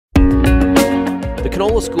The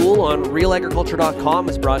Canola School on RealAgriculture.com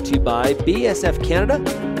is brought to you by BASF Canada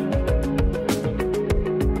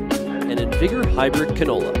and Invigor Hybrid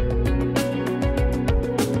Canola.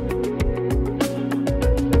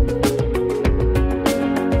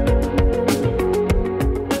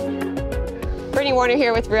 Warner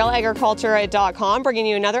here with RealAgriculture.com, bringing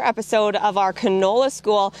you another episode of our Canola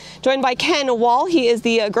School, joined by Ken Wall. He is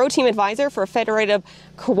the Grow Team Advisor for Federated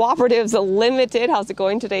Co-operatives Ltd. How's it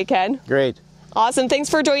going today, Ken? Great. Awesome.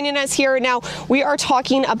 Thanks for joining us here. Now, we are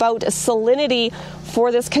talking about salinity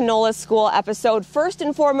for this Canola School episode. First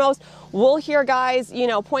and foremost, we'll hear guys,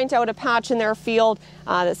 point out a patch in their field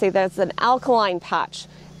that say that's an alkaline patch.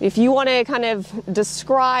 If you want to kind of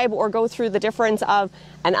describe or go through the difference of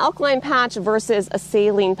an alkaline patch versus a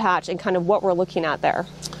saline patch and kind of what we're looking at there.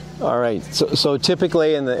 All right. So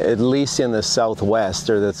typically, at least in the southwest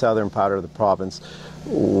or the southern part of the province,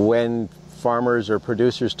 when farmers or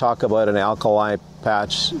producers talk about an alkaline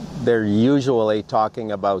patch, they're usually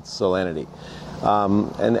talking about salinity.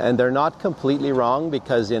 And they're not completely wrong,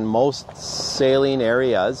 because in most saline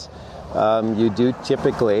areas, you do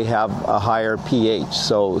typically have a higher pH,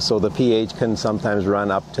 so the pH can sometimes run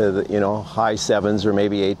up to the high 7s or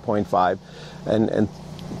maybe 8.5, and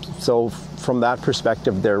so from that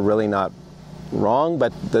perspective they're really not wrong.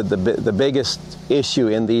 But the biggest issue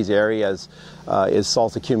in these areas is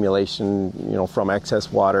salt accumulation, from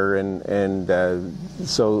excess water, and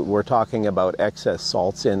so we're talking about excess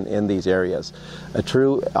salts in these areas. A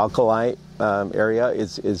true alkali area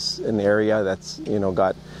is an area that's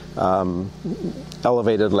got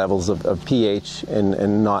elevated levels of pH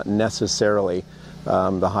and not necessarily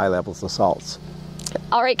the high levels of salts.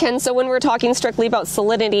 All right, Ken, so when we're talking strictly about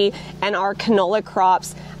salinity and our canola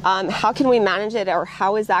crops, how can we manage it, or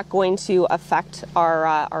how is that going to affect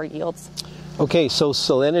our yields? Okay, so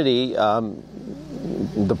salinity,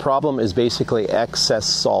 the problem is basically excess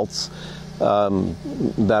salts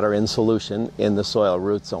that are in solution in the soil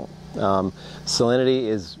root zone. Salinity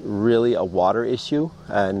is really a water issue,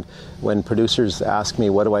 and when producers ask me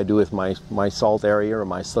what do I do with my salt area or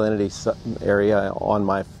my salinity area on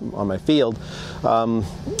my field,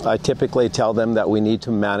 I typically tell them that we need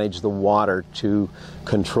to manage the water to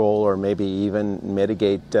control or maybe even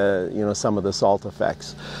mitigate some of the salt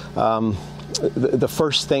effects. The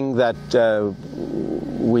first thing that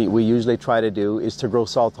we usually try to do is to grow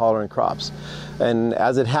salt-tolerant crops. And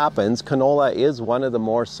as it happens, canola is one of the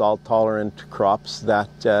more salt-tolerant crops that,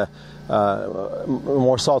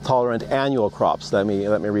 more salt-tolerant annual crops. Let me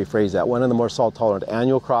rephrase that. One of the more salt-tolerant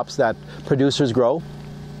annual crops that producers grow,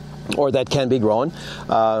 or that can be grown.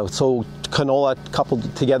 So canola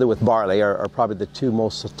coupled together with barley are probably the two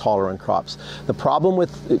most tolerant crops. The problem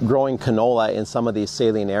with growing canola in some of these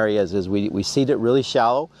saline areas is we seed it really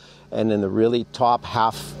shallow, and in the really top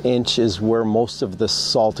half inch is where most of the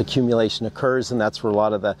salt accumulation occurs, and that's where a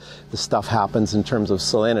lot of the stuff happens in terms of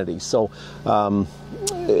salinity. So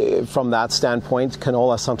from that standpoint,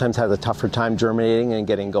 canola sometimes has a tougher time germinating and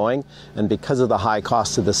getting going, and because of the high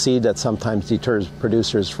cost of the seed, that sometimes deters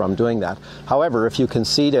producers from doing that. However, if you can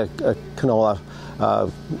seed a canola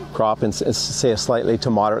crop in, say, a slightly to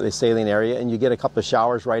moderately saline area, and you get a couple of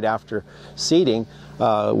showers right after seeding,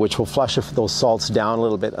 which will flush those salts down a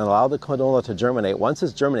little bit and allow the canola to germinate. Once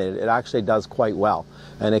it's germinated, it actually does quite well,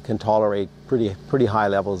 and it can tolerate pretty high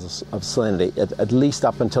levels of salinity, at least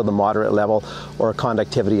up until the moderate level, or a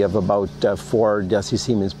conductivity of about 4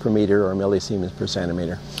 decisiemens per meter or millisiemens per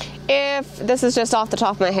centimeter. If this is just off the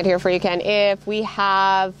top of my head here for you, Ken, if we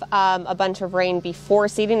have a bunch of rain before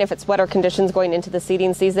seeding, if it's wetter conditions going into the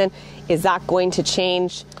seeding season, is that going to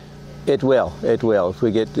change? It will. If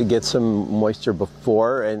we get some moisture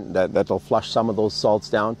before, and that'll flush some of those salts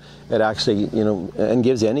down, it actually, and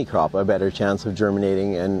gives any crop a better chance of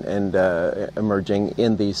germinating and emerging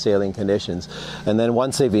in these saline conditions. And then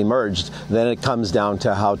once they've emerged, then it comes down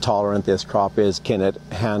to how tolerant this crop is. Can it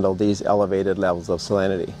handle these elevated levels of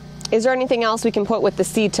salinity? Is there anything else we can put with the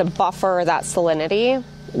seed to buffer that salinity?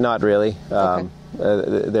 Not really. Okay.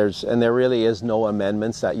 There really is no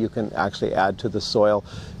amendments that you can actually add to the soil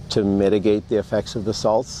to mitigate the effects of the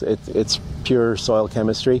salts. It's pure soil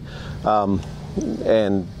chemistry, and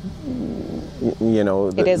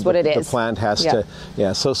it is what it is. The plant has to,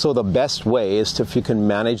 So the best way is if you can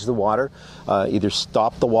manage the water, either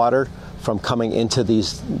stop the water from coming into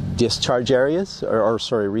these discharge areas, or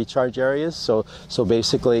recharge areas. So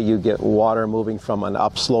basically, you get water moving from an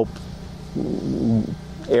upslope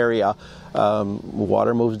area.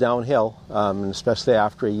 Water moves downhill, especially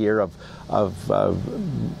after a year of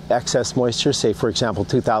excess moisture. Say, for example,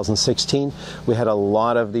 2016, we had a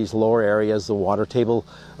lot of these lower areas. The water table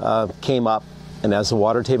came up And as the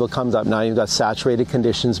water table comes up, now you've got saturated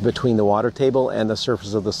conditions between the water table and the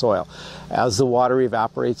surface of the soil. As the water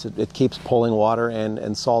evaporates, it keeps pulling water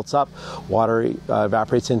and salts up. Water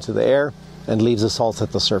evaporates into the air and leaves the salts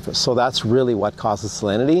at the surface. So that's really what causes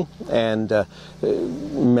salinity, and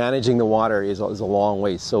managing the water is a long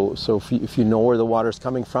way. So if you know where the water is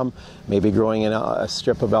coming from, maybe growing in a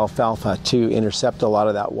strip of alfalfa to intercept a lot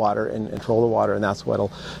of that water and control the water, and that's what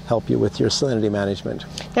will help you with your salinity management.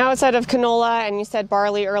 Now, outside of canola, and you said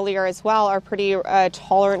barley earlier as well, are pretty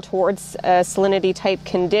tolerant towards salinity type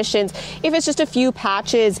conditions. If it's just a few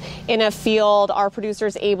patches in a field, are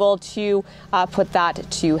producers able to put that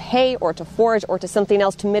to hay or to forage or to something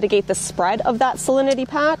else to mitigate the spread of that salinity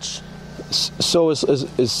patch? So as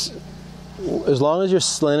long as your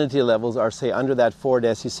salinity levels are, say, under that 4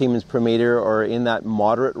 decisiemens per meter or in that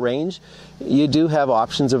moderate range, you do have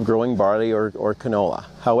options of growing barley or canola.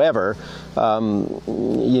 However,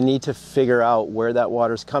 you need to figure out where that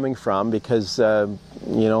water is coming from, because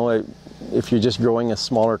if you're just growing a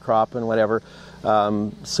smaller crop and whatever,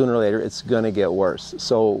 sooner or later it's going to get worse.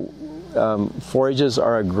 So forages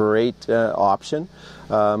are a great option.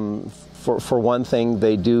 For one thing,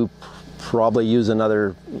 they do probably use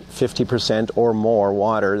another 50% or more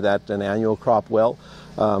water that an annual crop will.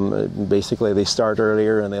 Basically, they start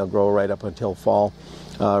earlier and they'll grow right up until fall.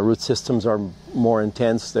 Root systems are more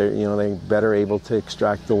intense. They're better able to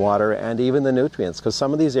extract the water and even the nutrients, because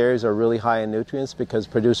some of these areas are really high in nutrients because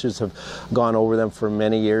producers have gone over them for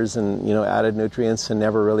many years and added nutrients and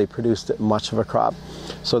never really produced much of a crop.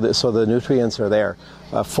 So the nutrients are there.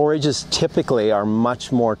 Forages typically are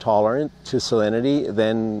much more tolerant to salinity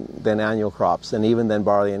than annual crops, and even than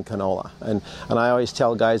barley and canola. And I always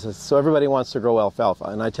tell guys, so everybody wants to grow alfalfa,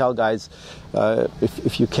 and I tell guys,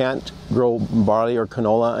 if you can't grow barley or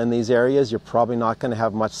canola in these areas, you're probably not going to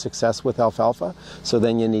have much success with alfalfa. So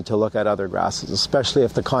then you need to look at other grasses, especially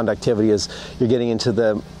if the conductivity is, you're getting into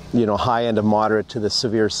the high end of moderate to the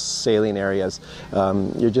severe saline areas.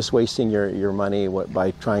 You're just wasting your money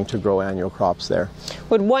by trying to grow annual crops there.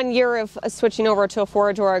 Would 1 year of switching over to a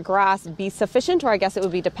forage or a grass be sufficient, or I guess it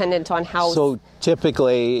would be dependent on how? So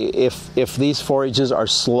typically, if these forages are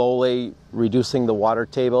slowly reducing the water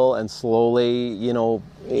table and slowly,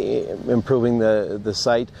 improving the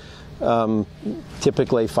site,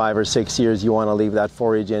 typically 5 or 6 years you want to leave that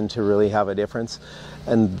forage in to really have a difference.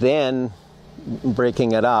 And then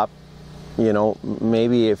breaking it up,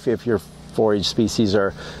 maybe if your forage species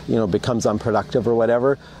are, becomes unproductive or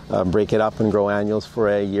whatever, break it up and grow annuals for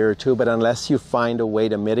a year or two. But unless you find a way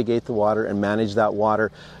to mitigate the water and manage that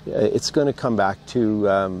water, it's going to come back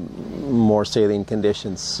to more saline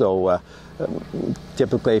conditions. So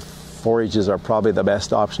typically forages are probably the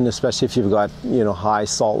best option, especially if you've got high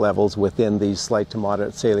salt levels within these slight to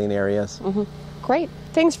moderate saline areas. Mm-hmm. Great.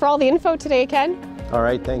 Thanks for all the info today, Ken. All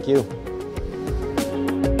right, thank you.